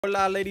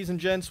Hola, ladies and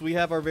gents. We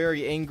have our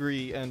very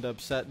angry and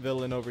upset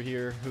villain over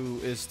here who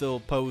is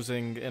still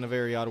posing in a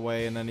very odd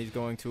way, and then he's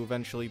going to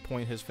eventually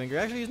point his finger.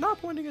 Actually, he's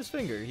not pointing his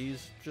finger.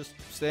 He's just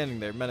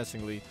standing there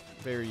menacingly.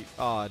 Very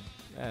odd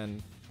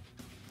and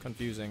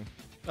confusing.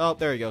 Oh,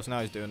 there he goes. Now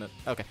he's doing it.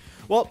 Okay.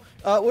 Well,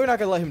 we're not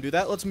going to let him do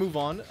that. Let's move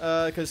on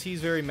because he's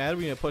very mad.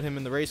 We need to put him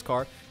in the race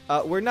car.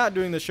 We're not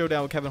doing the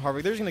showdown with Kevin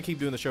Harvick. They're just going to keep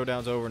doing the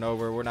showdowns over and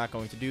over. We're not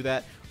going to do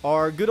that.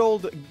 Our good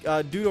old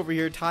dude over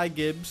here, Ty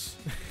Gibbs.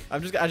 I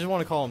just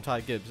want to call him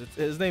Ty Gibbs.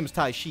 His name is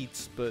Ty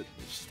Sheets, but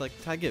it's just like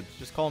Ty Gibbs.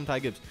 Just call him Ty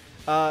Gibbs.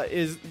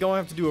 Is going to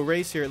have to do a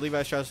race here at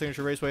Levi Strauss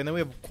Signature Raceway, and then we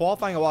have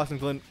qualifying at Watkins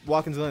Glen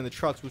in the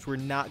trucks, which we're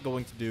not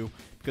going to do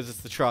because it's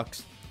the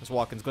trucks. It's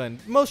Watkins Glen.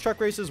 Most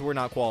truck races we're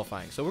not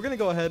qualifying, so we're going to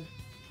go ahead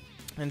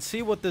and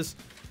see what this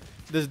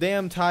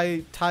damn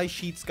Ty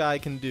Sheets guy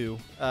can do,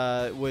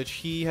 which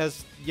he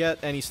has yet,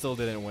 and he still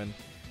didn't win.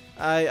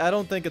 I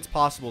don't think it's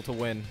possible to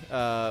win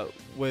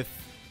with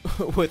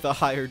with a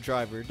hired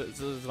driver. It's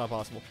not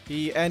possible.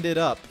 He ended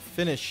up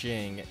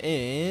finishing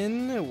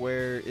in,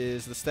 where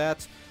is the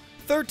stats?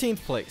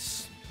 13th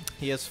place.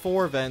 He has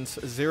 4 events,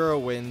 0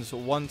 wins,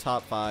 1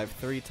 top 5,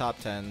 3 top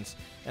 10s,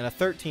 and a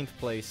 13th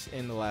place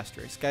in the last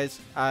race. Guys,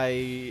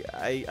 I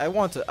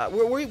want to,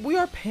 we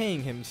are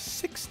paying him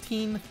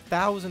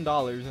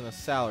 $16,000 in a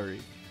salary,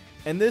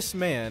 and this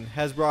man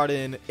has brought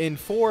in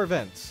 4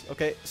 events,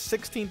 okay,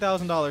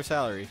 $16,000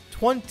 salary,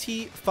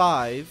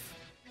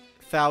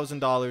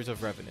 $25,000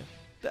 of revenue.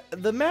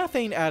 The math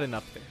ain't adding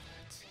up there.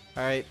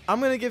 All right, I'm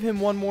gonna give him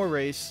one more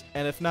race,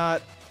 and if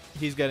not,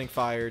 he's getting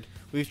fired.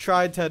 We've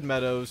tried Ted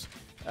Meadows,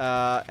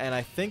 and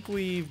I think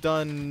we've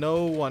done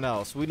no one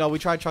else. We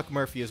tried Chuck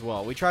Murphy as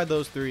well. We tried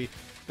those 3.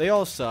 They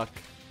all suck.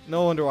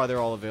 No wonder why they're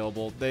all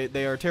available.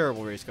 They are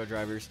terrible race car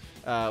drivers.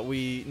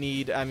 We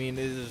need, I mean,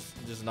 there's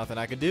just nothing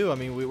I could do. I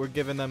mean, we're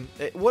giving them,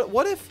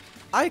 what if,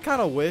 I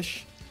kind of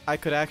wish I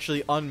could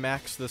actually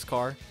unmax this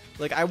car.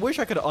 Like, I wish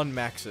I could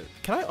unmax it.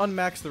 Can I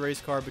unmax the race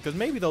car? Because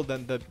maybe they'll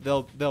then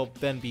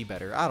be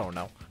better. I don't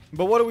know.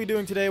 But what are we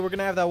doing today? We're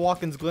gonna have that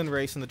Watkins Glen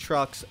race in the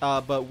trucks,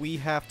 but we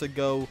have to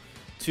go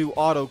to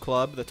Auto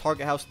Club, the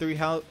Target House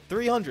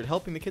 300,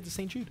 helping the kids of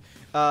St. Jude.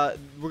 We're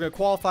going to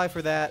qualify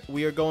for that.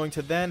 We are going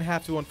to then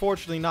have to,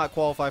 unfortunately, not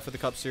qualify for the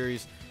Cup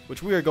Series,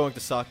 which we are going to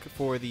suck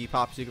for the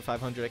Pop Secret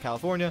 500 at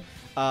California.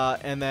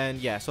 And then,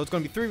 yeah, so it's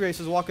going to be 3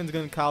 races, Watkins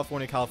Glen,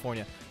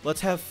 California.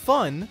 Let's have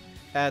fun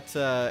at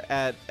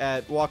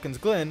Watkins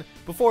Glen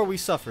before we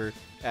suffer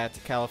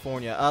at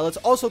California. Let's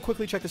also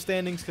quickly check the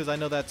standings, because I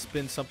know that's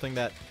been something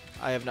that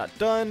I have not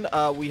done.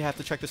 We have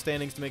to check the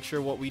standings to make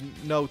sure what we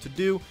know to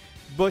do.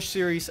 Busch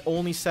Series,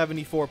 only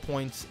 74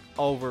 points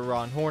over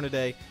Ron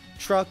Hornaday.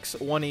 Trucks,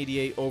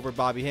 188 over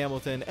Bobby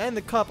Hamilton. And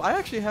the Cup, I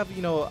actually have,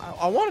 you know,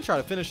 I want to try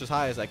to finish as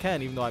high as I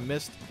can, even though I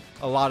missed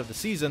a lot of the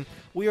season.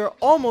 We are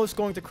almost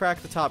going to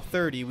crack the top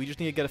 30. We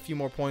just need to get a few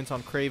more points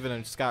on Craven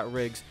and Scott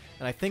Riggs.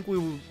 And I think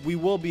we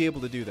will be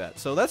able to do that.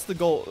 So that's the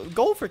goal.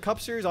 Goal for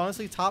Cup Series,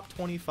 honestly, top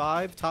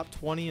 25, top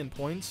 20 in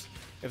points.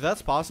 If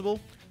that's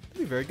possible, that'd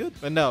be very good.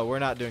 But no, we're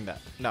not doing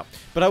that. No.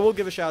 But I will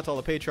give a shout out to all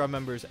the Patreon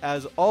members.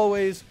 As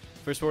always,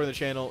 for supporting the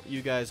channel,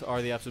 you guys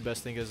are the absolute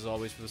best thing, as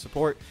always, for the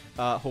support.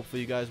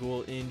 Hopefully you guys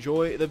will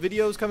enjoy the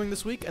videos coming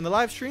this week and the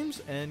live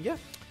streams. And yeah,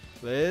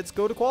 let's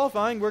go to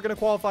qualifying. We're going to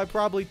qualify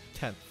probably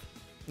 10th.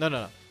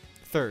 No.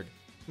 3rd.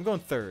 I'm going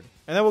 3rd.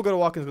 And then we'll go to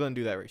Watkins Glen and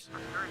do that race.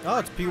 Oh,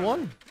 it's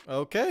P1.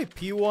 Okay,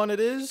 P1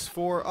 it is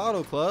for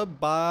Auto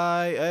Club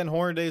and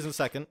Hornaday's in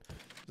 2nd.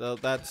 So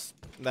that's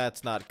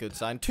not a good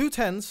sign. 2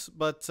 10s,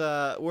 but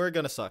we're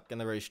going to suck in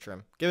the race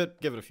trim. Give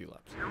it a few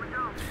laps.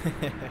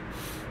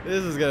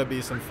 This is going to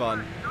be some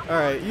fun.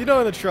 Alright, you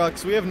know, in the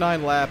trucks, we have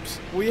 9 laps.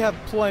 We have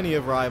plenty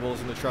of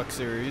rivals in the truck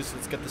series.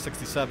 Let's get the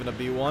 67 to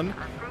B1.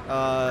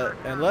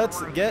 And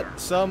let's get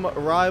some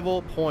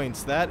rival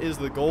points. That is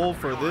the goal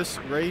for this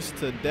race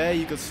today.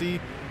 You can see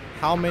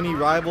how many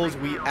rivals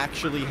we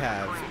actually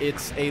have.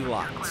 It's a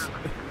lot.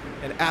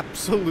 An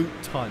absolute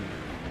ton.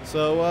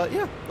 So,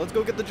 yeah, let's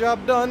go get the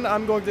job done.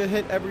 I'm going to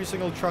hit every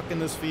single truck in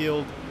this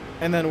field,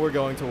 and then we're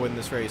going to win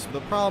this race. But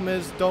the problem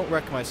is, don't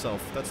wreck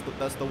myself. That's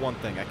the one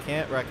thing. I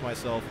can't wreck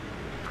myself.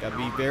 Gotta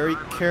be very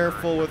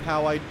careful with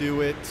how I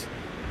do it.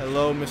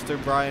 Hello,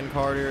 Mr. Brian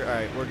Carter. All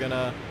right, we're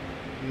gonna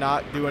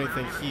not do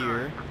anything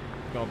here.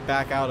 I'm gonna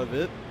back out of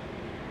it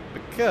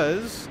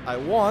because I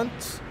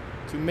want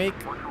to make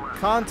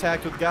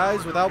contact with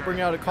guys without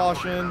bringing out a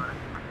caution.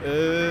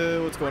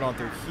 What's going on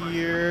through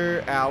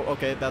here? Ow.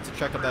 Okay, that's a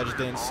checkup that I just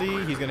didn't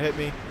see. He's gonna hit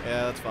me.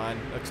 Yeah, that's fine.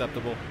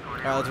 Acceptable. All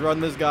right, let's run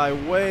this guy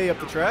way up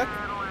the track.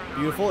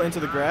 Beautiful. Into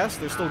the grass.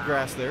 There's still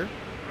grass there.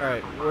 All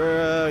right,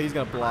 he's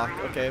gonna block.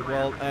 Okay,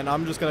 well, and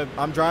I'm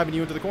driving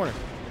you into the corner.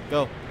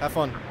 Go. Have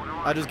fun.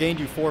 I just gained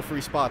you 4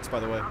 free spots,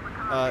 by the way.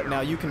 Now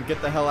you can get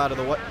the hell out of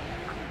the way.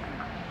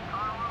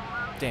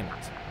 Damn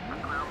it.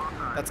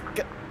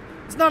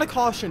 It's not a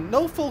caution.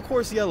 No full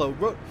course yellow.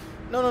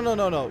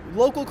 No.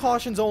 Local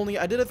cautions only.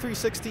 I did a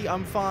 360.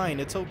 I'm fine.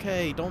 It's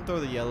okay. Don't throw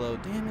the yellow.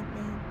 Damn it,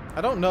 man.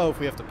 I don't know if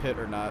we have to pit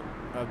or not.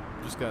 I'm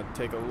just going to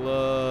take a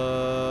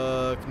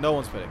look. No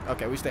one's pitting.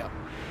 Okay, we stay up.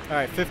 All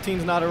right,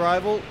 15's not a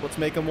rival. Let's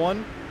make him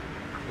one.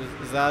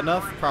 Is that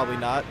enough? Probably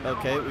not.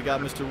 Okay, we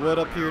got Mr. Wood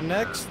up here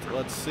next.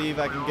 Let's see if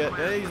I can get...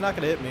 Hey, he's not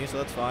going to hit me, so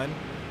that's fine.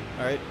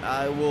 Alright,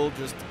 I will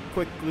just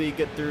quickly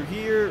get through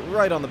here,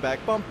 right on the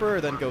back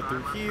bumper, then go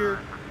through here.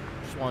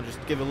 Just want to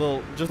just give a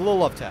little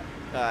love tap.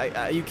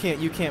 You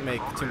can't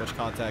make too much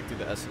contact through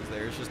the S's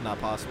there. It's just not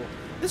possible.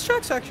 This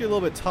track's actually a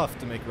little bit tough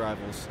to make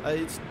rivals.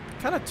 It's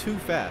kind of too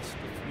fast,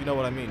 if you know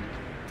what I mean.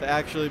 To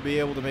actually be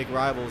able to make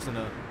rivals in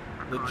a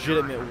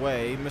legitimate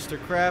way. Mr.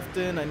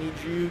 Crafton, I need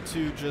you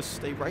to just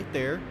stay right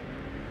there.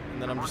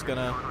 And then I'm just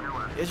gonna...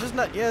 It's just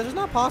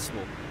not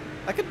possible.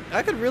 I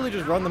could really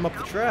just run them up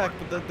the track,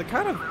 but the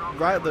kind of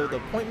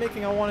the point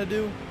making I want to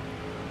do,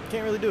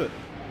 can't really do it.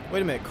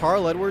 Wait a minute,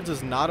 Carl Edwards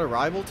is not a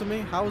rival to me?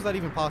 How is that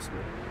even possible?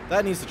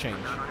 That needs to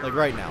change, like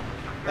right now.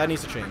 That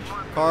needs to change.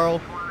 Carl,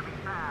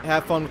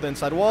 have fun with the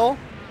inside wall.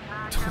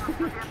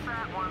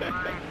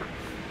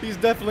 He's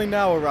definitely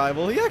now a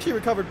rival. He actually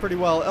recovered pretty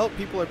well. Oh,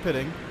 people are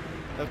pitting.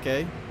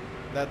 Okay,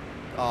 that's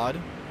odd.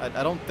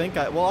 I don't think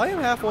well, I am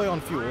halfway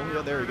on fuel.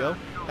 Yeah, there we go.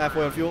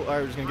 Halfway on fuel. All right,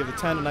 we're just gonna give the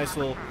 10 a nice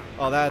little.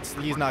 Oh,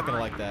 he's not gonna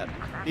like that.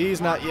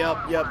 He's not.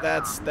 Yep.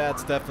 That's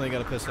definitely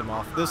gonna piss him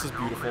off. This is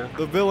beautiful.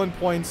 The villain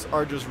points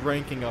are just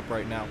ranking up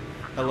right now.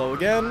 Hello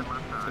again.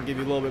 Just gonna give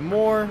you a little bit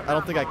more. I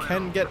don't think I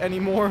can get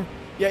any more.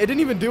 Yeah, it didn't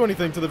even do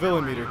anything to the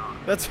villain meter.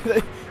 That's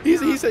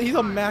he's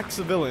a max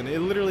villain. It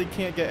literally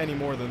can't get any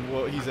more than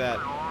what he's at.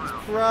 He's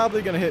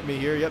probably gonna hit me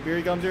here. Yep, here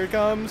he comes. Here he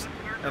comes.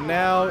 And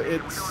now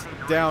it's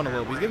down a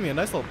little bit. He's giving me a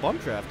nice little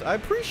bump draft. I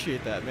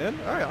appreciate that, man.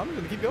 All right, I'm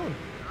gonna keep going.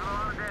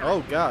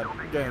 Oh God,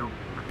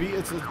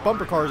 it's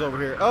bumper cars over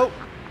here. Oh,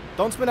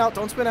 don't spin out.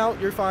 Don't spin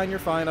out. You're fine. You're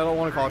fine. I don't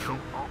want a caution.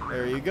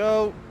 There you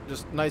go.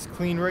 Just nice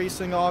clean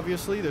racing,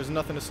 obviously. There's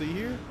nothing to see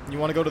here. You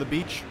want to go to the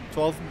beach?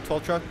 12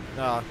 truck?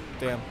 Ah,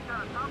 damn.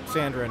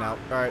 Sand ran out.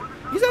 All right.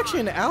 He's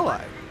actually an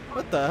ally.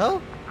 What the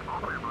hell?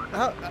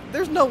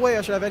 There's no way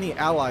I should have any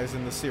allies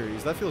in this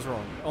series. That feels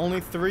wrong. Only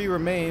 3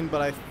 remain,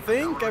 but I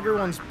think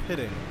everyone's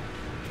pitting.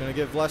 Gonna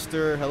give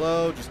Lester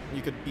hello. Just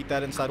you could beat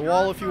that inside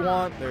wall if you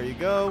want. There you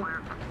go.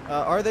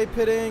 Are they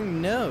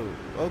pitting? No.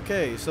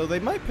 Okay, so they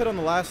might pit on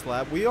the last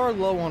lap. We are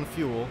low on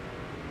fuel.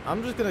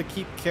 I'm just gonna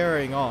keep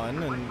carrying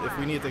on, and if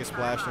we need to take a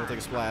splash, then we'll take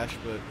a splash,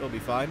 but it'll be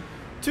fine.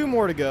 2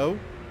 more to go.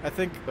 I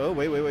think. Oh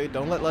wait.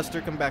 Don't let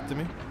Lester come back to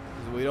me.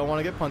 We don't want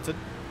to get punted.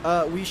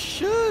 We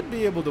should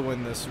be able to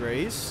win this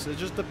race. It's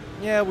just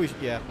yeah,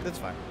 that's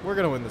fine. We're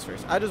gonna win this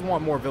race. I just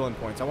want more villain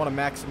points. I want to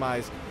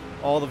maximize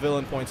all the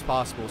villain points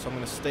possible. So I'm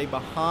gonna stay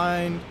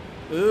behind.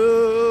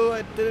 Ooh,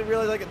 I didn't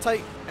realize I get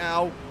tight.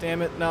 Ow,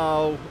 damn it.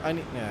 No, I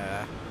need.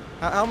 Nah.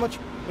 How much?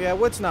 Yeah,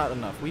 what's not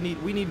enough? We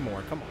need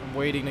more. Come on. I'm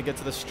waiting to get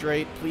to the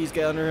straight. Please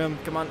get under him.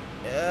 Come on.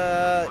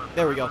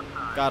 There we go.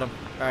 Got him.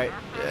 All right.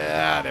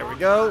 Yeah, there we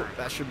go.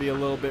 That should be a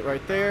little bit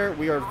right there.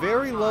 We are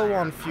very low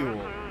on fuel.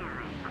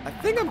 I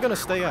think I'm gonna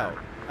stay out.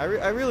 I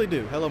really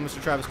do. Hello,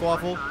 Mr. Travis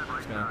Quaffle.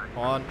 Just gonna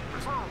on.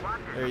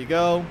 There you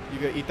go. You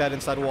gotta eat that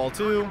inside wall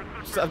too.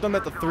 I've done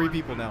that to 3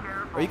 people now.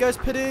 Are you guys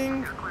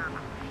pitting?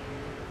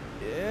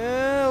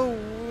 Yeah.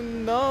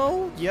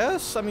 No.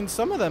 Yes. I mean,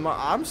 some of them.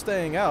 I'm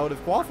staying out.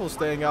 If Quaffle's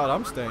staying out,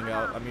 I'm staying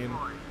out. I mean,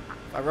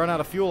 if I run out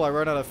of fuel, I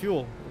run out of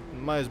fuel.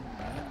 I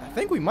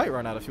think we might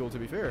run out of fuel. To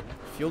be fair,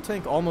 fuel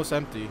tank almost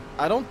empty.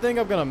 I don't think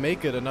I'm gonna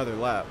make it another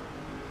lap.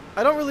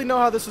 I don't really know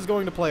how this is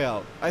going to play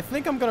out. I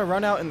think I'm gonna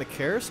run out in the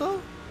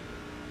carousel.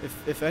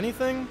 If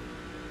anything,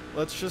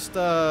 let's just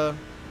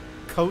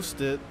coast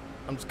it.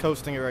 I'm just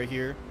coasting it right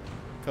here.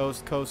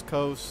 Coast.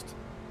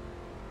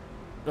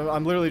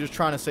 I'm literally just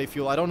trying to save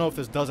fuel. I don't know if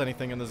this does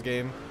anything in this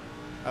game.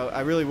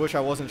 I really wish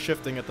I wasn't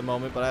shifting at the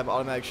moment, but I have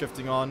automatic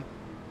shifting on.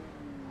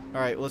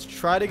 Alright, let's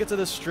try to get to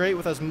this straight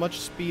with as much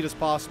speed as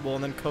possible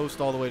and then coast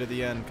all the way to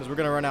the end, because we're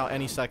gonna run out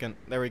any second.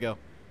 There we go.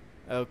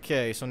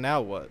 Okay, so now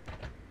what?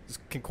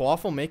 Can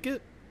Quaffle make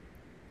it?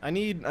 I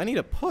need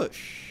a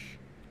push.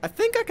 I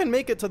think I can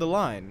make it to the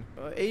line.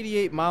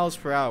 88 miles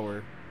per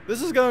hour.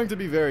 This is going to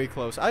be very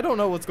close. I don't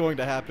know what's going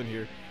to happen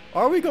here.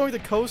 Are we going to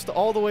coast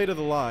all the way to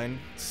the line?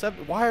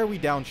 Why are we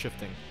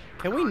downshifting?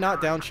 Can we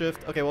not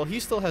downshift? Okay, well, he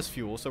still has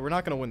fuel, so we're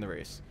not going to win the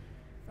race.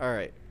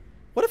 Alright.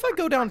 What if I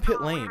go down pit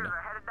lane?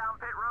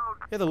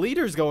 Yeah, the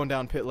leader's going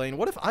down pit lane.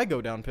 What if I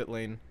go down pit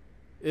lane?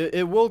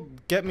 It will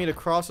get me to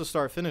cross the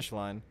start-finish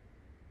line.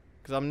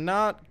 Because I'm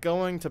not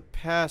going to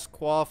pass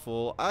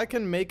Quaffle. I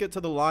can make it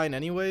to the line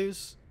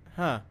anyways.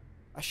 Huh.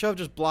 I should have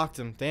just blocked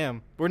him.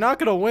 Damn. We're not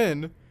going to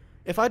win.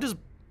 If I just...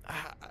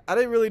 I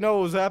didn't really know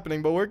what was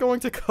happening, but we're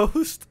going to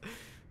coast,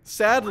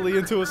 sadly,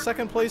 into a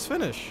second-place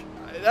finish.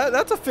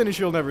 That's a finish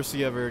you'll never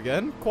see ever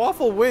again.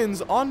 Quaffle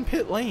wins on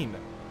pit lane.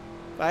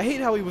 I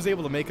hate how he was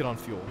able to make it on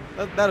fuel.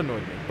 That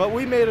annoyed me. But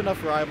we made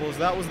enough rivals.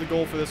 That was the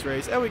goal for this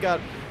race. And we got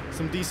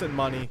some decent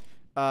money.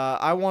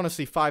 I want to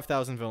see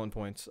 5,000 villain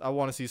points. I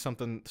want to see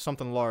something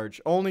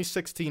large. Only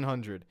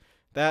 1,600.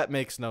 That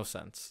makes no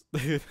sense.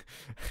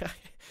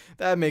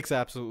 That makes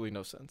absolutely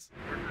no sense.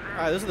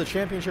 Alright, this is the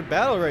championship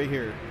battle right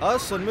here.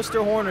 Us and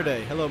Mr.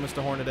 Hornaday. Hello,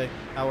 Mr. Hornaday.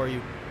 How are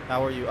you?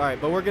 How are you?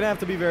 Alright, but we're going to have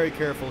to be very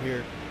careful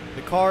here.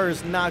 The car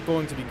is not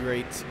going to be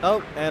great.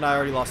 Oh, and I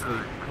already lost the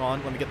lead. Come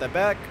on, let me get that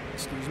back.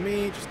 Excuse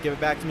me. Just give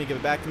it back to me. Give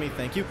it back to me.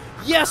 Thank you.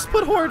 Yes!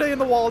 Put Hornaday in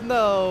the wall.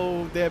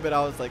 No. Damn it.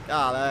 I was like,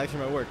 that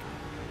actually might work.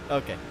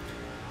 Okay.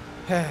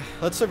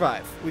 Let's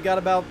survive. We got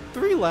about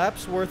 3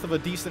 laps worth of a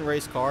decent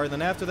race car. And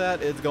then after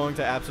that, it's going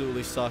to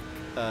absolutely suck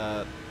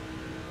to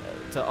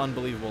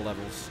unbelievable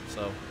levels.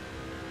 So,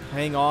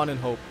 hang on and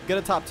hope. Get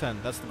a top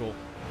 10. That's the goal.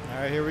 All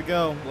right, here we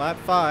go. Lap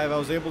 5. I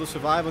was able to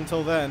survive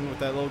until then with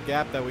that little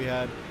gap that we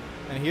had.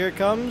 And here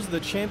comes the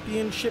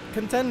championship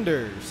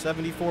contenders.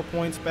 74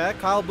 points back.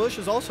 Kyle Busch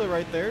is also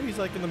right there. He's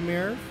like in the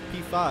mirror,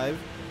 P5.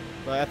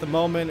 But at the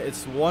moment,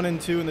 it's 1 and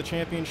 2 in the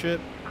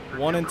championship,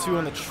 1 and 2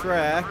 on the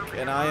track,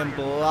 and I am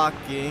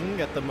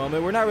blocking at the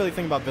moment. We're not really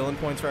thinking about villain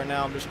points right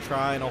now. I'm just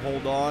trying to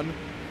hold on.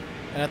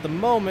 And at the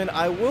moment,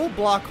 I will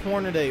block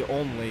Hornaday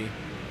only.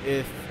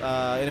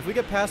 And if we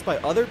get passed by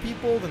other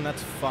people, then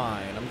that's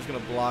fine. I'm just going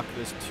to block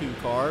this 2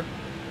 car.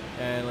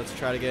 And let's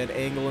try to get an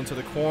angle into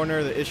the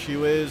corner. The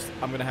issue is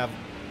I'm going to have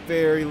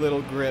very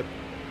little grip.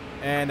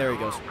 And there he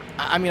goes.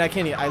 I mean, I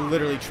can't even. I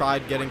literally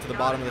tried getting to the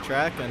bottom of the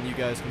track, and you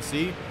guys can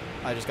see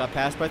I just got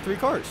passed by 3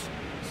 cars.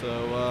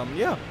 So,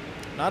 yeah,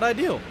 not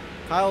ideal.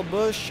 Kyle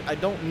Busch, I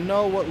don't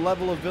know what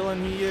level of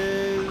villain he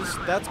is.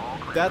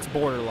 That's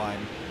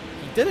borderline.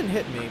 He didn't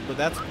hit me, but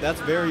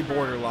that's very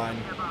borderline.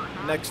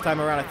 Next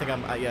time around, I think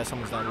yeah,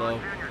 someone's down low.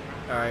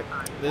 Alright,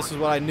 this is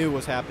what I knew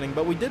was happening,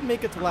 but we did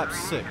make it to lap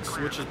 6,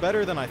 which is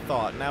better than I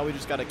thought. Now we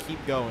just got to keep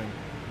going.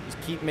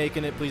 Just keep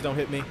making it. Please don't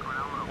hit me.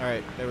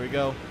 Alright, there we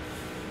go.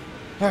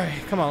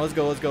 Alright, come on, let's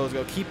go, let's go, let's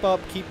go. Keep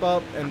up,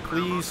 and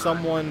please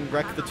someone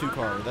wreck the 2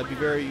 car. That'd be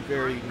very,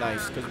 very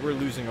nice, because we're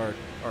losing our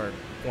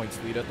points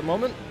lead at the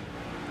moment.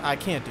 I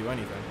can't do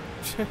anything.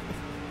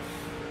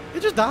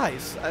 It just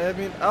dies. I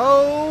mean,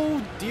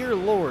 oh, dear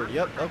Lord.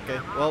 Yep, okay,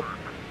 well...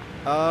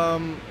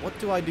 what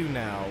do I do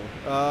now?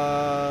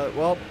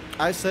 Well,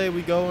 I say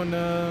we go and,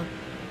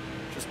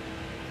 just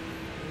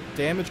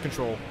damage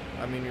control.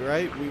 I mean, you're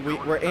right.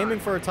 We're aiming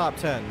for a top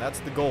 10. That's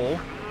the goal.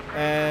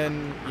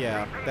 And,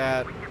 yeah,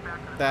 that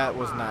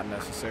was not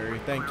necessary.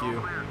 Thank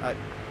you.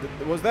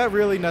 Was that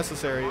really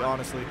necessary,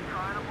 honestly?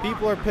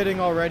 People are pitting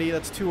already.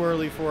 That's too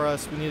early for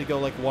us. We need to go,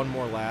 like, 1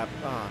 more lap.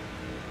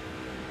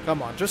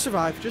 Come on, just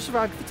survive. Just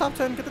survive. Get the top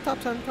 10. Get the top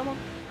 10. Come on.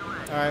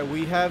 All right,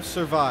 we have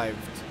survived.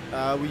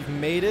 We've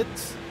made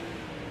it.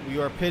 We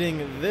are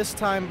pitting this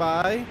time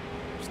by.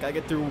 Just gotta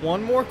get through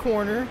 1 more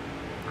corner,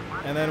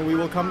 and then we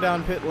will come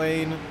down pit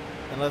lane,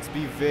 and let's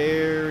be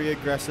very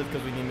aggressive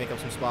because we need to make up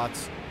some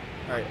spots.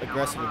 All right,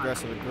 aggressive,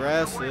 aggressive,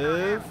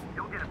 aggressive.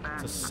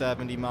 It's a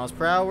 70 miles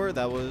per hour. I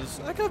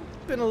could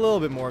have been a little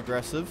bit more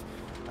aggressive.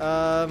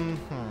 Well,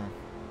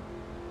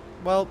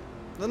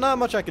 there's not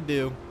much I could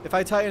do. If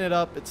I tighten it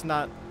up, it's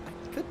not. I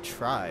could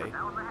try.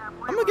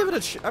 I'm gonna give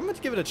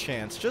it a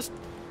chance. Just.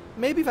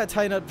 Maybe if I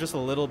tighten up just a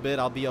little bit,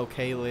 I'll be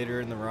okay later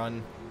in the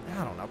run.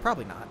 I don't know.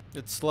 Probably not.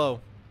 It's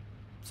slow.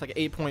 It's like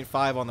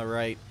 8.5 on the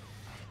right.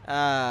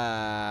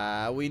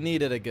 We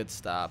needed a good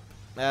stop.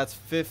 That's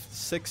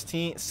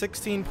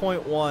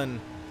 16.1.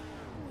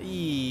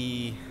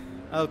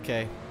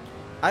 Okay.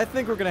 I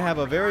think we're going to have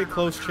a very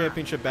close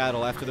championship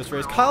battle after this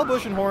race. Kyle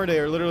Busch and Hornaday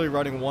are literally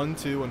running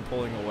 1-2 and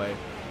pulling away.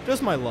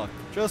 Just my luck.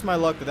 Just my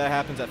luck that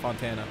happens at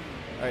Fontana.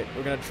 Alright,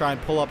 we're going to try and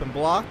pull up and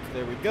block.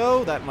 There we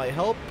go. That might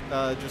help,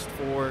 just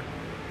for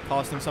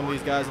costing some of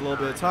these guys a little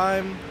bit of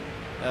time.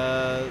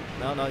 No,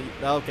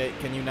 okay,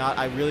 can you not?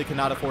 I really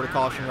cannot afford a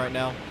caution right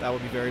now. That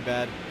would be very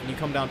bad. Can you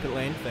come down pit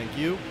lane? Thank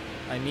you.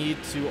 I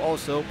need to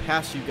also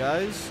pass you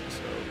guys.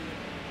 So,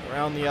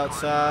 around the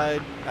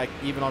outside.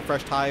 Even on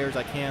fresh tires,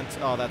 I can't.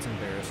 Oh, that's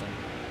embarrassing.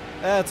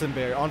 That's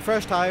embarrassing. On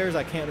fresh tires,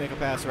 I can't make a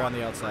pass around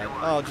the outside.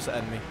 Oh, just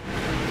end me.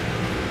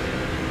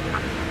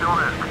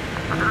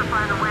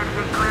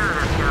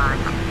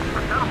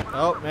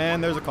 Oh, man,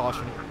 there's a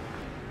caution.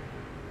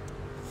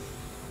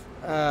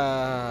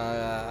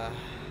 I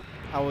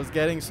was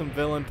getting some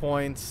villain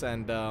points,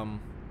 and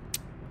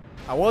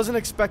I wasn't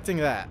expecting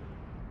that.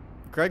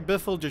 Greg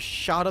Biffle just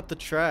shot up the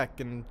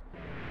track and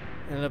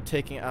ended up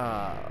taking... It's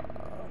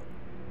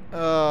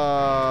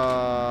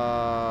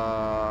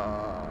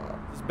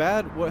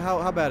bad?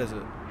 How bad is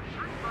it?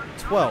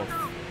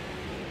 12th.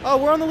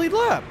 Oh, we're on the lead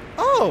lap.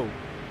 Oh!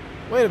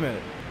 Wait a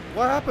minute.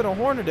 What happened to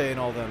Hornaday and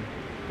all them?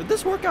 Did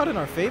this work out in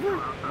our favor?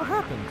 What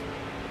happened?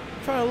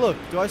 I'm trying to look.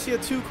 Do I see a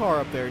 2 car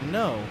up there?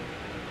 No.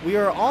 We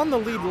are on the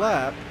lead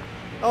lap.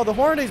 Oh, the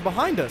Hornaday's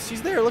behind us.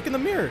 He's there. Look in the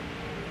mirror.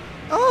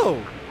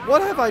 Oh!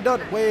 What have I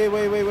done? Wait.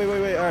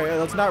 Alright,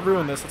 let's not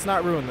ruin this. Let's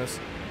not ruin this.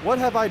 What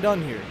have I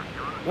done here?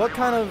 What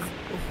kind of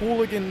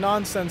hooligan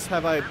nonsense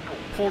have I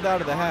pulled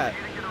out of the hat?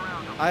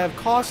 I have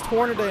cost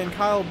Hornaday and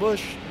Kyle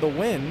Busch the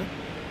win,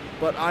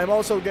 but I'm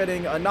also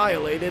getting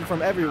annihilated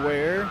from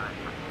everywhere.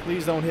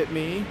 Please don't hit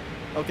me.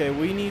 Okay,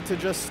 we need to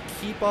just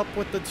keep up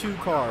with the 2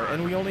 car,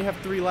 and we only have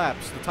 3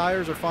 laps. The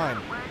tires are fine.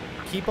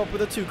 Keep up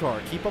with the 2 car.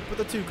 Keep up with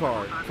the 2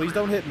 car. Please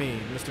don't hit me,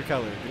 Mr.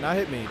 Keller. Do not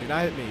hit me. Do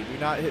not hit me. Do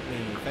not hit me.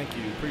 Thank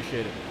you.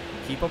 Appreciate it.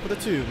 Keep up with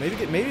the 2.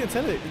 Maybe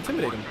intimidate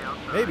him.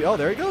 Maybe. Oh,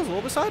 there he goes. A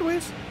little bit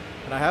sideways.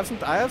 And I have some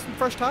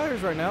fresh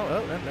tires right now.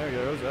 Oh, there he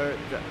goes. All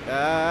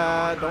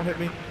right. Don't hit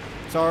me.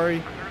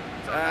 Sorry.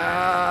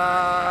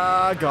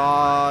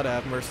 God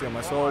have mercy on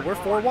my soul. We're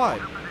 4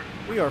 wide.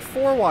 We are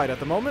 4 wide at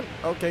the moment.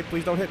 Okay,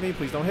 please don't hit me.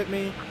 Please don't hit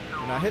me.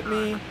 Do not hit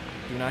me.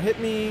 Do not hit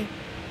me.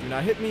 Do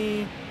not hit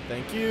me.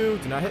 Thank you.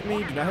 Do not hit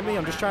me. Do not hit me.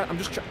 I'm just trying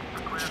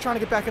to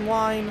get back in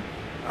line.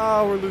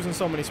 Oh, we're losing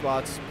so many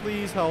spots.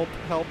 Please help.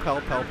 Help,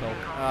 help, help, help.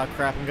 Ah,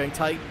 crap. I'm getting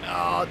tight.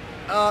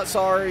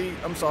 Sorry.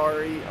 I'm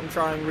sorry. I'm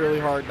trying really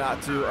hard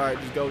not to. All right,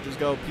 just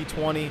go.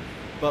 P20.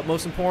 But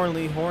most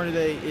importantly,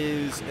 Hornaday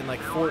is in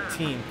like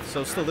 14th.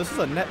 So still, this is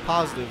a net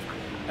positive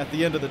at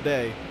the end of the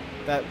day.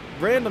 That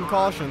random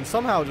caution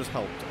somehow just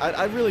helped.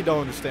 I really don't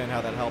understand how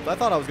that helped. I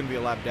thought I was going to be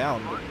a lap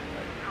down, but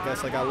I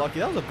guess I got lucky.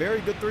 That was a very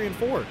good 3 and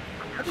 4.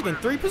 I just gained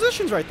 3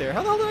 positions right there.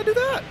 How the hell did I do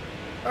that?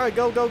 All right,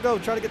 go.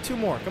 Try to get 2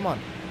 more. Come on.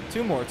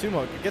 2 more.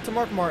 Get to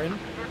Mark Martin.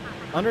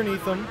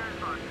 Underneath him.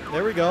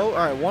 There we go.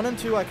 All right, 1 and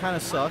 2 I kind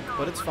of suck,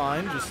 but it's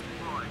fine. Just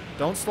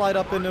don't slide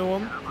up into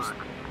him. Just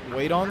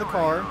wait on the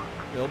car.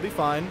 It'll be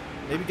fine.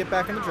 Maybe get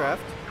back in the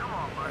draft.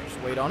 Right, just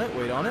wait on it.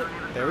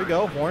 There we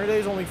go. Hornaday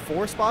is only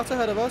 4 spots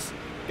ahead of us.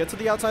 Get to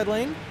the outside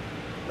lane.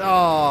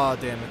 Oh,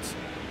 damn it.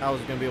 I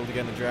was going to be able to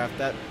get in the draft.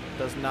 That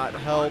does not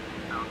help.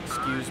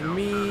 Excuse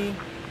me.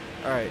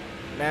 All right.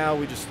 Now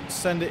we just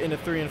send it into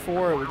 3 and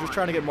 4. We're just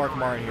trying to get Mark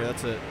Martin here.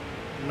 That's it.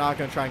 I'm not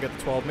going to try and get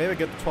the 12. Maybe I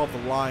get the 12 to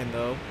line,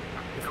 though.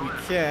 If we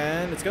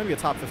can. It's going to be a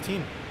top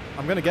 15.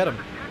 I'm going to get him.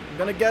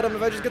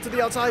 If I just get to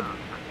the outside.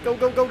 Go. I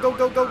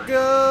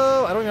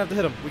don't even have to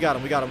hit him. We got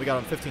him.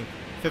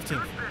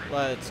 15th.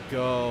 Let's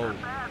go.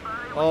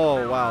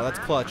 Oh, wow. That's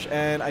clutch.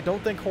 And I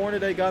don't think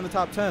Hornaday got in the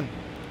top 10.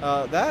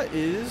 That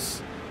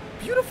is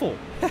beautiful.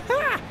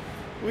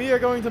 We are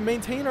going to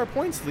maintain our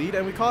points lead,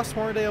 and we cost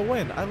Hornaday a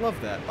win. I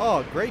love that.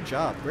 Oh, great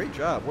job.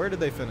 Where did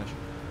they finish?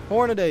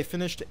 Hornaday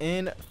finished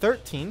in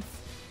 13th,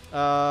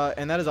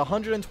 and that is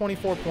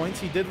 124 points.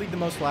 He did lead the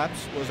most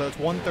laps. That's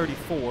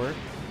 134.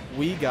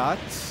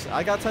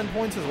 I got 10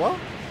 points as well.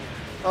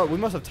 Oh, we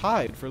must have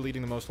tied for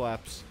leading the most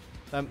laps.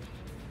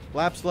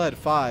 Laps led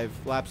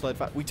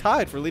 5. We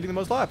tied for leading the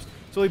most laps.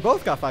 So we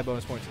both got 5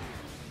 bonus points.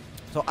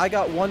 So I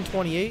got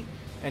 128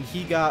 and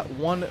he got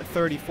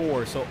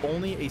 134. So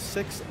only a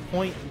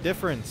 6-point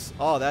difference.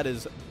 Oh, that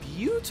is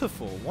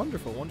beautiful.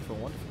 Wonderful.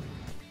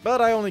 But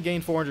I only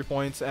gained 400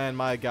 points and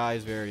my guy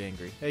is very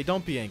angry. Hey,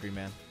 don't be angry,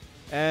 man.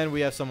 And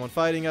we have someone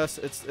fighting us.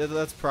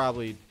 That's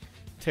probably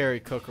Terry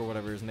Cook or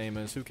whatever his name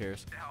is. Who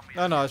cares?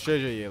 Oh, no, it's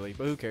JJ Yaley,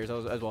 but who cares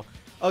as well.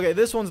 Okay,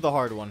 this one's the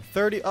hard one.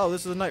 30. Oh,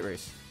 this is a night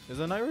race. Is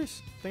it a night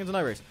race? I think it's a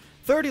night race.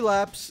 30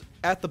 laps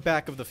at the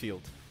back of the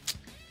field.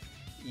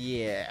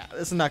 Yeah,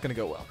 this is not going to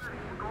go well.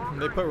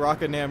 They put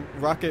Rocket Man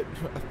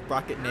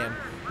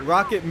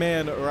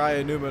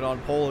Ryan Newman on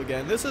pole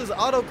again. This is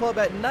Auto Club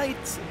at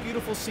night.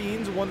 Beautiful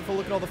scenes, wonderful.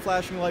 Look at all the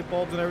flashing light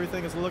bulbs and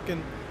everything. It's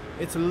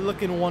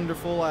looking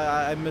wonderful.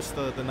 I missed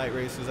the night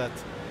races at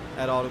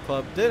Auto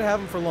Club. Didn't have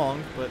them for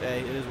long, but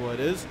hey, it is what it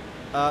is.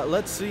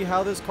 Let's see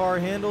how this car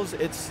handles.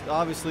 It's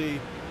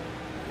obviously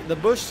the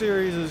Busch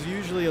Series is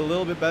usually a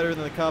little bit better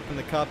than the Cup, and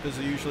the Cup is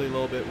usually a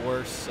little bit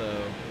worse.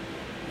 So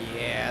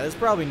yeah, this is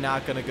probably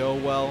not going to go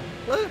well.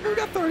 We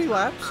got 30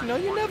 laps.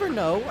 You never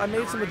know. I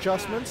made some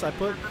adjustments. I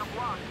put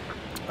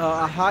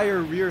a higher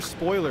rear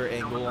spoiler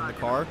angle on the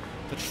car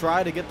to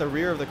try to get the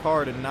rear of the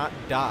car to not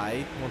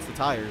die once the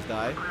tires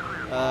die.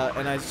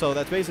 So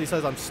that basically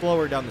says I'm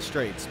slower down the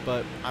straights,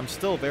 but I'm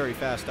still very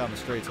fast down the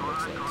straights, it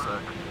looks like. So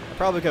I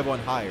probably could have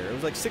went higher. It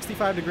was like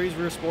 65 degrees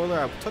rear spoiler.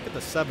 I took it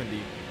to 70.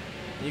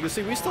 And you can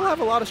see we still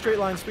have a lot of straight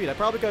line speed. I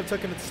probably could have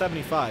taken it to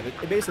 75.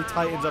 It basically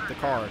tightens up the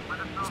car.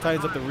 Just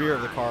tightens up the rear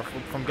of the car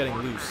from getting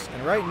loose.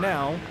 And right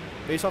now,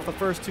 based off the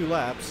first 2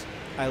 laps,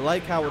 I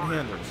like how it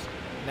handles.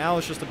 Now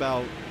it's just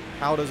about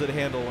how does it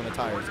handle when the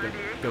tires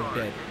go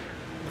dead.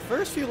 The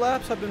first few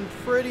laps have been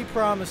pretty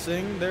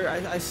promising.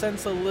 I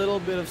sense a little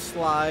bit of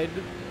slide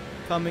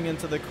coming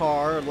into the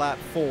car, lap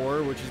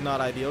 4, which is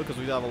not ideal because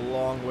we have a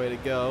long way to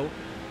go.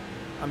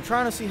 I'm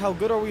trying to see how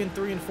good are we in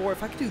 3 and 4.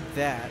 If I could do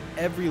that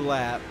every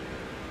lap,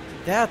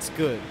 that's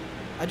good.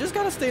 I just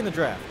got to stay in the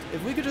draft.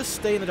 If we could just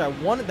stay in the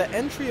draft. The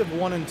entry of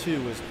 1 and 2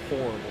 is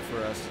horrible for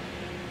us.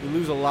 We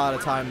lose a lot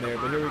of time there,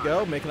 but here we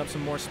go, making up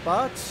some more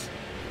spots.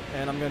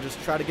 And I'm going to just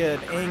try to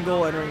get an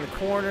angle entering the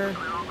corner.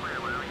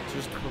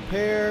 Just to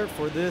prepare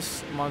for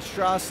this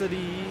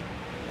monstrosity.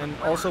 And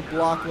also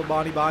block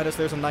Labonte behind us.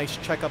 There's a nice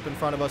checkup in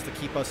front of us to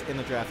keep us in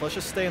the draft. Let's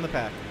just stay in the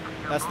pack.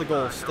 That's the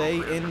goal.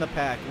 Stay in the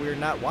pack. We're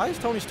not... Why is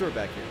Tony Stewart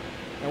back here?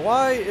 And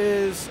why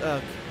is...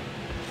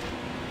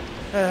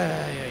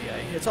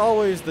 It's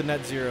always the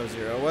net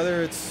 0-0.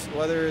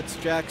 Whether it's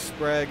Jack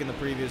Sprague in the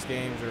previous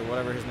games or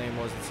whatever his name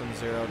was that's in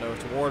 0. No,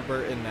 it's Ward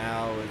Burton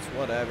now. It's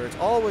whatever. It's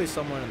always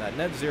someone in that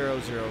net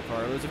 0-0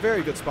 car. It was a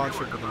very good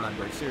sponsorship with the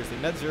number. Seriously,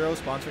 net 0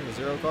 sponsoring the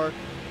 0 car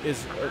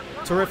is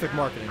terrific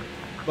marketing.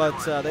 But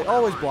they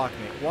always block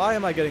me. Why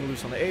am I getting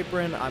loose on the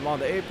apron? I'm on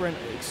the apron.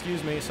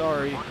 Excuse me.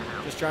 Sorry.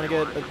 Just trying to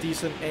get a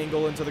decent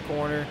angle into the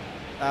corner.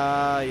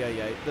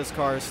 This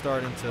car is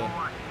starting to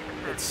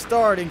it's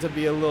starting to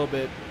be a little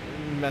bit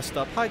messed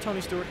up. Hi,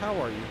 Tony Stewart. How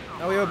are you?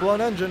 Now we have a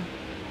blown engine.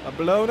 A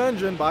blown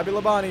engine. Bobby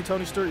Labonte.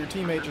 Tony Stewart, your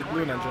teammate, just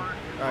blew an engine.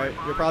 Alright,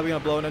 you're probably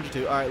going to blow an engine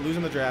too. Alright,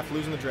 losing the draft.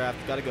 Losing the draft.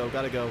 Gotta go.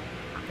 Gotta go.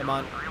 Come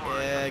on.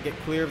 Yeah, get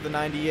clear of the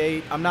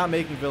 98. I'm not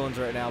making villains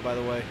right now, by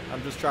the way.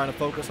 I'm just trying to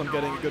focus on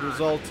getting a good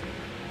result.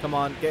 Come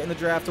on. Get in the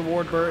draft to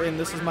Ward Burton.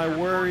 This is my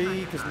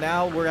worry, because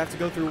now we're going to have to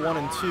go through 1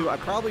 and 2. I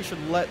probably should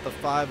let the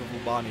 5 of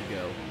Labonte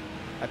go.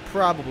 I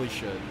probably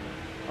should.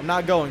 I'm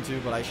not going to,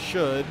 but I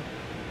should.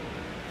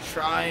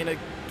 Trying to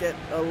get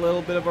a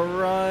little bit of a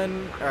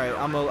run. Alright,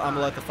 I'm gonna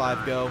let the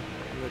 5 go.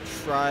 I'm going to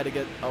try to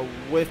get a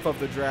whiff of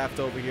the draft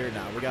over here.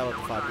 Nah, we got to let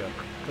the 5 go.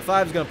 The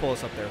 5's going to pull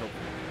us up there,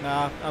 hopefully.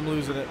 Nah, I'm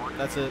losing it.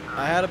 That's it.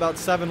 I had about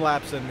 7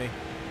 laps in me.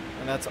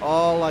 And that's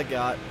all I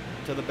got.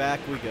 To the back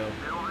we go.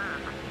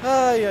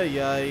 Ay, ay,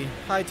 ay.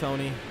 Hi,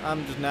 Tony.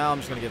 I'm just going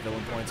to get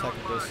villain points. Heck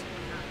with this.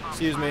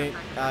 Excuse me.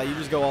 You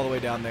just go all the way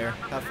down there.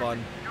 Have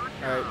fun.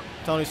 Alright.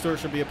 Tony Stewart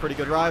should be a pretty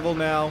good rival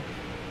now.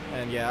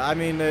 And yeah, I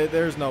mean,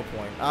 there's no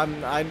point.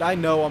 I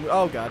know I'm...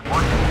 Oh, God.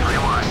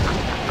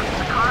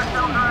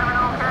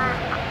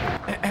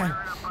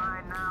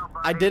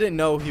 I didn't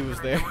know he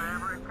was there.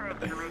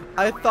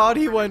 I thought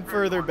he went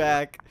further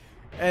back,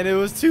 and it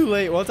was too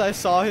late. Once I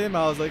saw him,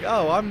 I was like,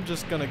 oh, I'm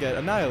just gonna get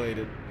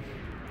annihilated.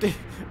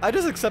 I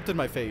just accepted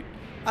my fate.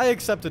 I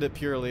accepted it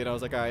purely, and I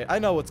was like, alright, I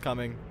know what's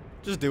coming.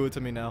 Just do it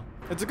to me now.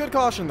 It's a good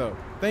caution, though.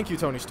 Thank you,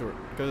 Tony Stewart,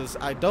 because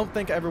I don't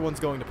think everyone's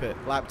going to pit.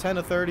 Lap 10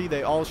 to 30,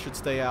 they all should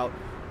stay out.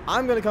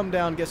 I'm going to come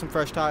down, get some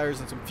fresh tires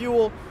and some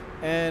fuel,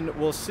 and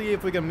we'll see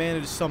if we can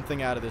manage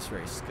something out of this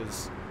race,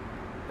 because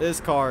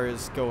this car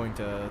is going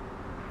to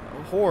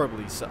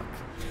horribly suck.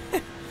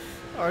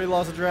 Already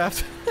lost a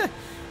draft.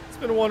 It's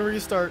been 1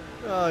 restart.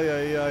 Ay,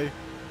 ay,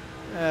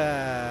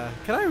 ay.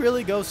 Can I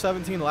really go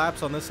 17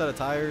 laps on this set of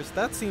tires?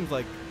 That seems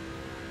like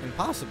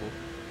impossible.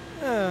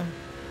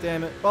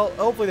 Damn it. Well,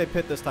 hopefully they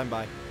pit this time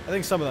by. I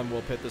think some of them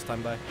will pit this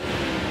time by.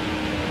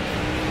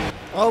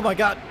 Oh my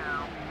God.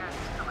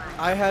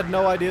 I had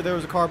no idea there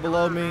was a car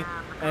below me,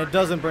 and it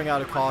doesn't bring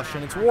out a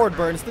caution. It's Ward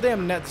Burton. It's the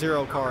damn net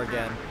zero car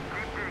again.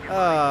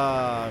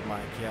 Oh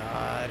my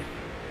God.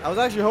 I was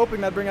actually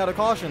hoping that'd bring out a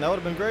caution. That would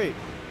have been great.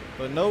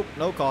 But nope,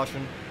 no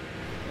caution.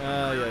 We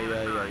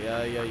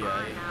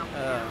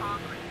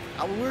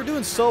were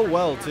doing so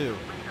well too.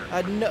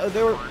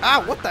 They were.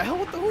 Ah, what the hell?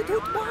 What the?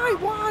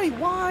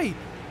 Why?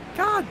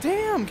 God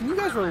damn! Can you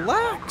guys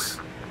relax?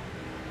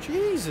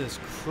 Jesus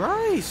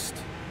Christ!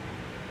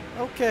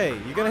 Okay,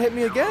 you gonna hit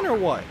me again or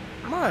what?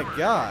 My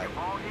God,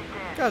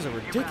 you guys are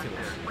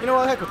ridiculous. You know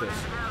what? Heck with this.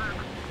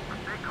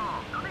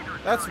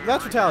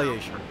 That's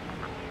retaliation.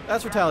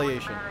 That's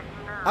retaliation.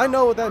 I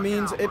know what that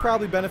means. It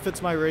probably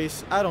benefits my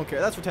race. I don't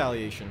care. That's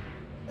retaliation.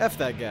 F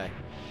that guy.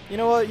 You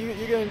know what?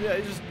 You're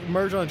gonna just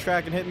merge on the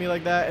track and hit me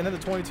like that, and then the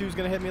 22 is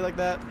gonna hit me like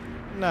that?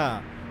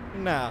 Nah.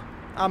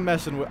 I'm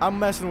messing with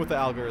the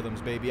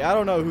algorithms, baby. I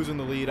don't know who's in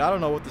the lead. I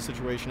don't know what the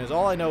situation is.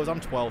 All I know is I'm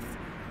 12th,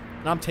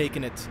 and I'm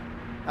taking it.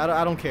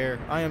 I don't care.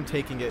 I am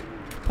taking it.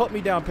 Put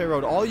me down pit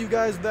road. All you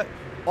guys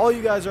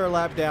are a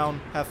lap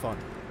down. Have fun.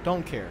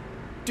 Don't care.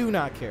 Do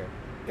not care.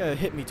 You gotta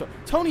hit me.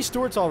 Tony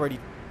Stewart's already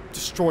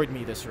destroyed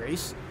me this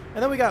race,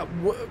 and then we got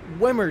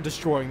Wimmer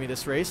destroying me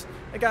this race.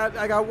 I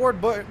got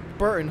Ward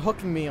Burton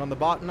hooking me on the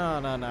bot.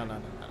 No.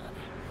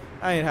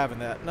 I ain't having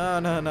that.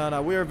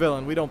 No. We're a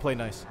villain. We don't play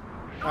nice.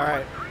 All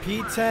right,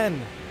 P10.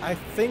 I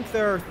think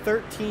there are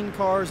 13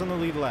 cars on the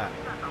lead lap.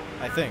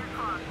 I think.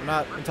 I'm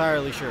not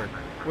entirely sure.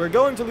 We're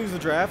going to lose the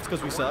draft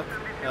because we suck,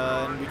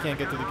 and we can't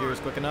get through the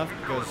gears quick enough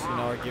because, you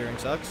know, our gearing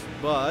sucks.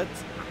 But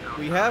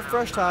we have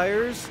fresh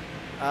tires.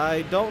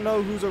 I don't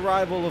know who's a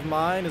rival of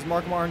mine. Is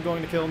Mark Martin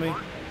going to kill me?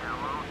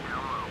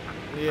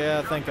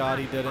 Yeah, thank God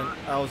he didn't.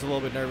 I was a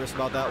little bit nervous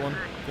about that one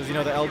because, you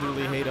know, the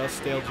elderly hate us.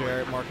 Dale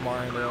Jarrett, Mark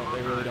Martin,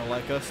 they really don't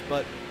like us.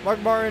 But Mark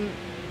Martin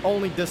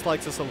only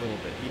dislikes us a little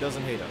bit. He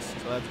doesn't hate us,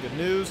 so that's good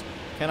news.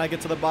 Can I get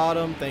to the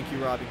bottom? Thank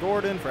you, Robbie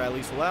Gordon, for at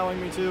least allowing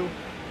me to.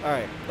 All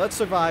right, let's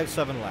survive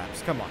 7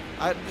 laps. Come on.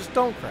 Just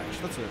don't crash.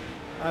 That's it.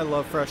 I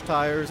love fresh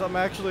tires. I'm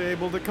actually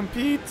able to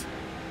compete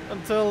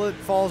until it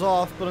falls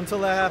off, but until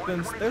that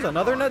happens, there's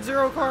another net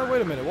zero car.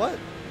 Wait a minute, what?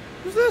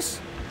 Who's this?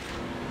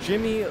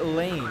 Jimmy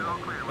Lane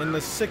in the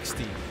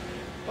 60.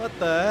 What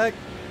the heck?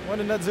 When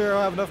did Net Zero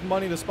have enough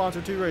money to sponsor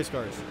 2 race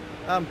cars?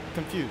 I'm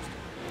confused.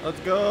 Let's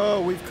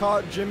go. We've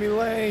caught Jimmy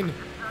Lane.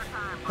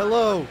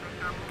 Hello.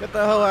 Get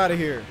the hell out of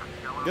here.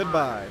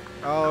 Goodbye.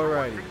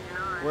 Alrighty.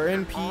 We're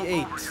in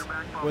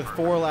P8 with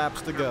 4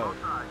 laps to go.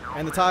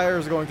 And the tire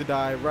is going to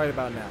die right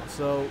about now.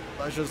 So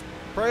let's just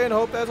pray and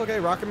hope that's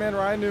okay. Rocket Man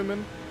Ryan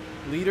Newman,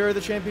 leader of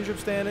the championship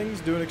standings,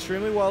 doing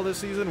extremely well this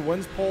season,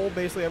 wins pole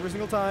basically every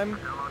single time,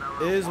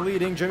 is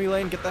leading. Jimmy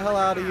Lane, get the hell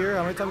out of here.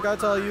 How many times I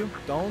gotta tell you?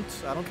 Don't.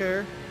 I don't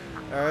care.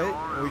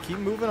 Alright, we keep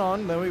moving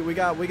on. Then we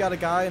got a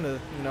guy in the,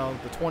 you know,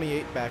 the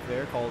 28 back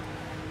there called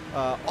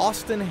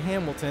Austin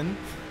Hamilton.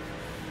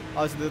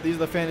 These are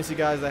the fantasy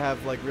guys that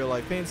have like real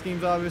life paint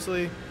schemes,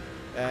 obviously.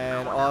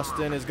 And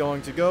Austin is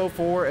going to go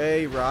for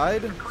a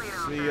ride.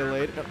 See you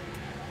later. No.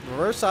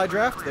 Reverse side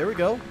draft. There we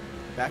go.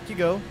 Back you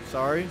go.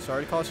 Sorry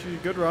to cost you a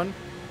good run.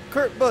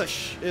 Kurt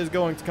Busch is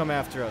going to come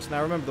after us.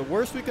 Now remember, the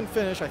worst we can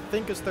finish, I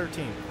think, is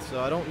 13th. So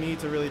I don't need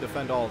to really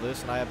defend all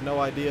this, and I have no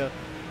idea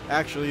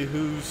actually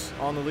who's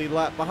on the lead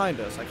lap behind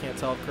us. I can't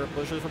tell if Kurt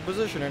Busch is for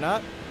position or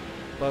not,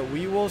 but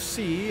we will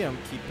see. I'm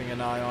keeping an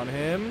eye on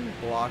him.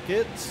 Block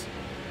it.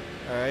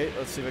 All right,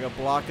 let's see if I can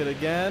block it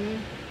again.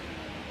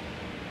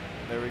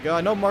 There we go.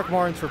 I know Mark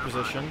Martin's for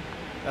position.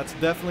 That's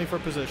definitely for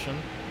position.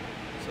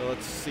 So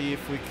let's see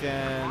if we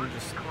can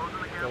just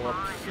go up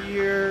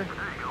here.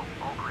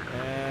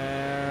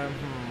 And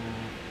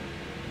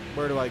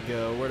where do I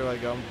go? Where do I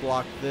go?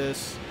 Block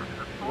this.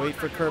 Wait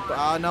for Kurt.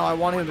 Ah, no, I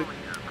want him to.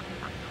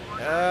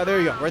 There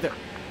you go, right there.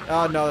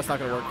 Oh no, that's not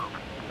gonna work.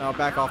 No,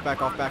 back off,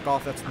 back off, back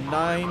off. That's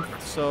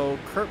 9th. So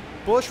Kurt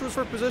Busch was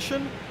for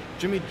position.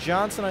 Jimmy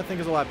Johnson, I think,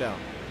 is a lap down.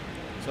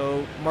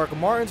 So Mark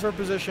Martin's for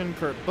position.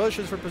 Kurt Busch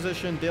is for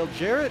position. Dale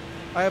Jarrett.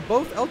 I have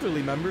both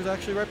elderly members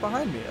actually right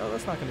behind me. Oh,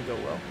 that's not gonna go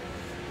well.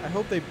 I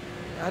hope they.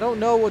 I don't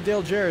know what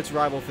Dale Jarrett's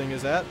rival thing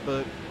is at,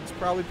 but it's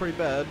probably pretty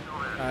bad.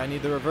 I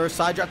need the reverse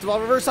side drafts. All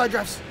reverse side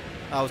drafts.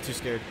 I was too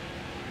scared.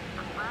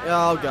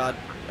 Oh god.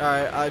 All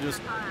right, I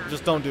just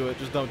don't do it.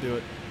 Just don't do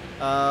it.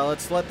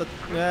 Let's let the.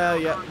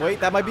 Yeah.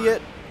 Wait, that might be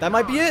it. That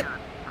might be it.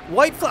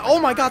 White flip. Oh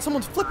my god,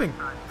 someone's flipping.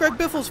 Greg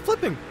Biffle's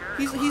flipping.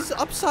 He's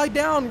upside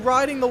down,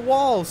 riding the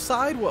wall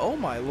sideways. Oh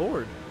my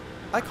lord.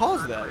 I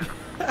caused that.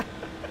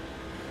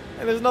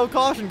 And there's no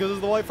caution because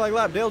it's the white flag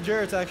lap. Dale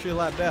Jarrett's actually a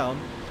lap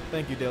down.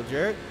 Thank you, Dale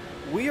Jarrett.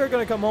 We are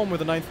going to come home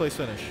with a 9th place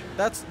finish.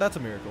 That's a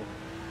miracle.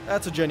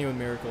 That's a genuine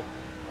miracle.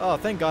 Oh,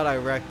 thank God I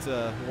wrecked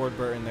Ward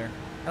Burton there.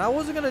 And I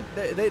wasn't going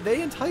to...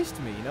 They enticed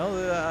me, you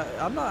know?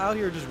 I'm not out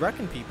here just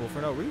wrecking people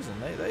for no reason.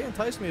 They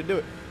enticed me to do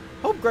it.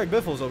 Hope Greg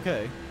Biffle's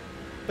okay.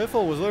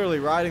 Biffle was literally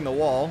riding the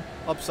wall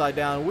upside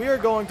down. We are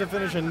going to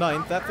finish in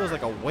 9th. That feels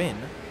like a win.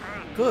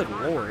 Good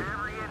Lord.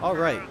 All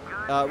right.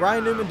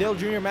 Ryan Newman, Dale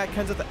Jr., Matt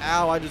Kenseth.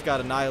 Ow, I just got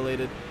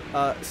annihilated.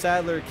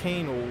 Sadler,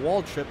 Kane,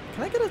 Waltrip.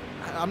 Can I get a...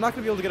 I'm not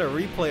going to be able to get a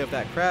replay of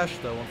that crash,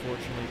 though,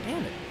 unfortunately.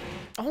 Damn it.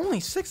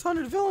 Only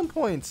 600 villain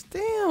points.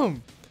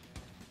 Damn.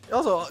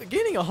 Also,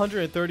 gaining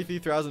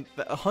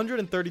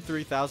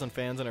 133,000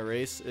 fans in a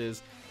race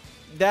is...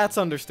 That's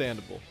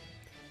understandable.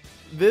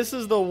 This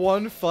is the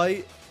one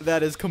fight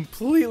that is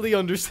completely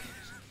understandable.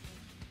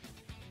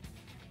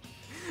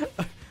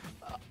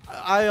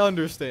 I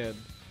understand.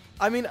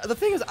 I mean, the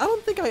thing is, I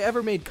don't think I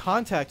ever made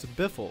contact with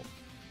Biffle.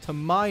 To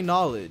my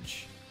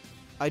knowledge,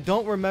 I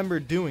don't remember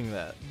doing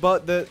that.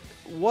 But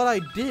what I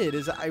did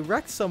is I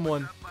wrecked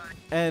someone,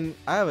 and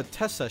I have a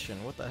test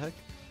session. What the heck?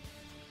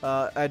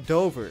 At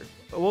Dover.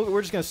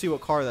 We're just going to see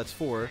what car that's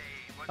for.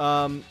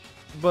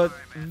 But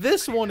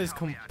this one is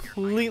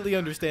completely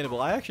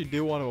understandable. I actually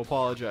do want to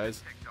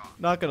apologize.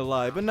 Not going to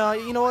lie. But no,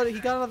 you know what? He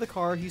got out of the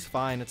car. He's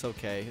fine. It's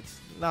okay. It's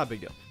not a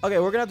big deal. Okay,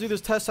 we're going to have to do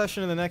this test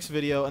session in the next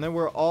video. And then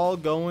we're all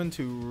going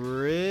to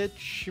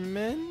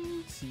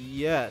Richmond?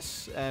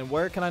 Yes. And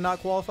where can I not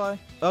qualify?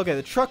 Okay,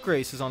 the truck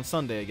race is on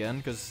Sunday again.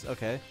 Because,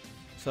 okay.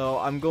 So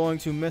I'm going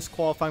to miss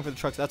qualifying for the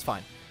trucks. That's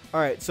fine. All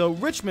right, so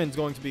Richmond's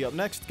going to be up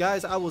next.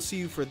 Guys, I will see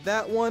you for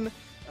that one.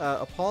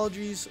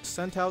 Apologies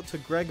sent out to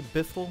Greg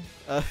Biffle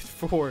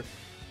for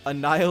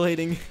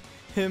annihilating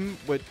him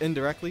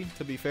indirectly,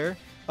 to be fair.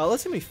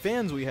 Let's see how many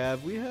fans we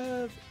have. We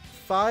have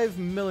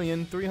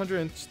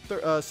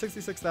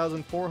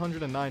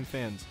 5,366,409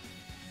 fans.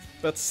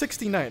 That's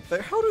 69th.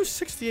 How do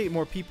 68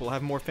 more people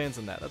have more fans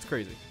than that? That's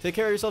crazy. Take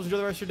care of yourselves. Enjoy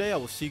the rest of your day. I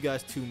will see you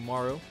guys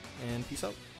tomorrow, and peace out.